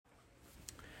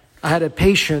I had a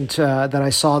patient that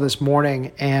I saw this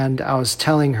morning, and I was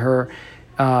telling her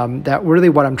that really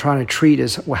what I'm trying to treat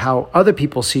is how other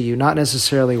people see you, not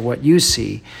necessarily what you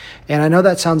see. And I know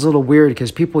that sounds a little weird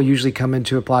because people usually come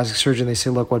into a plastic surgeon, they say,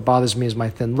 look, what bothers me is my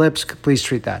thin lips, please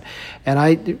treat that. And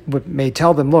I may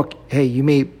tell them, look, hey, you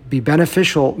may be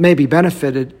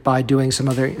benefited by doing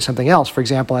something else. For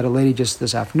example, I had a lady just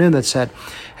this afternoon that said,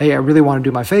 hey, I really want to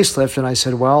do my facelift. And I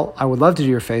said, well, I would love to do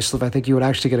your facelift. I think you would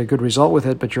actually get a good result with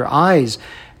it, but your eyes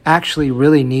actually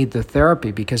really need the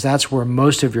therapy because that's where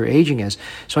most of your aging is.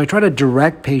 So I try to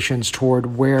direct patients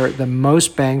toward where the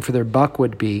most bang for their buck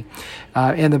would be.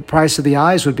 And the price of the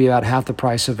eyes would be about half the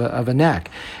price of a neck.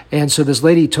 And so this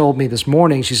lady told me this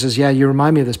morning, she says, yeah, you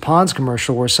remind me of this Pond's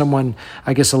commercial where someone,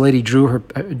 I guess a lady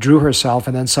drew herself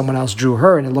and then someone else drew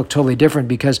her, and it looked totally different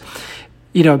because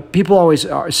people always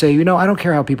say, I don't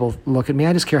care how people look at me.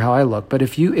 I just care how I look. But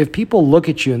if people look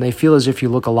at you and they feel as if you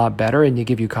look a lot better and you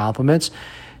give you compliments,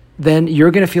 then you're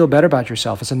going to feel better about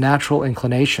yourself. It's a natural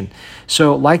inclination.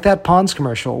 So like that Pond's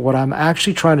commercial, what I'm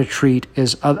actually trying to treat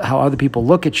is how other people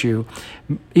look at you,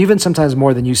 even sometimes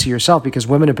more than you see yourself, because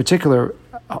women in particular,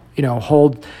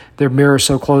 hold their mirror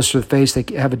so close to the face, they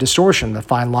have a distortion. The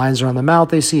fine lines around the mouth,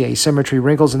 they see asymmetry,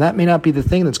 wrinkles, and that may not be the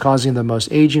thing that's causing the most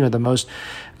aging or the most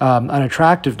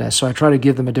unattractiveness. So I try to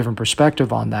give them a different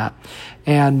perspective on that.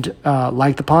 And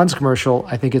like the Pond's commercial,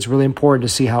 I think it's really important to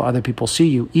see how other people see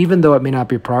you, even though it may not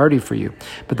be a priority for you.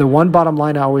 But the one bottom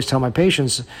line I always tell my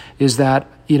patients is that,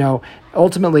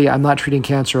 ultimately I'm not treating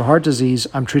cancer or heart disease.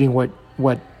 I'm treating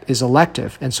what is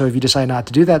elective. And so if you decide not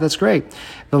to do that, that's great.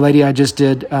 The lady I just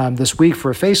did this week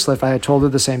for a facelift, I had told her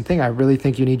the same thing. I really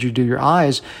think you need you to do your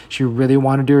eyes. She really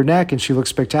wanted to do her neck, and she looks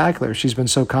spectacular. She's been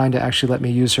so kind to actually let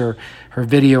me use her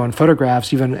video and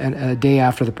photographs even a day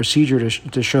after the procedure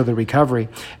to show the recovery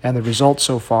and the results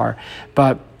so far.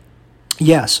 But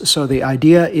yes, so the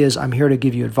idea is I'm here to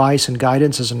give you advice and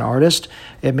guidance as an artist.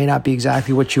 It may not be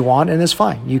exactly what you want, and it's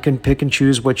fine. You can pick and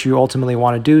choose what you ultimately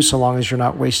want to do so long as you're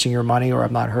not wasting your money or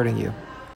I'm not hurting you.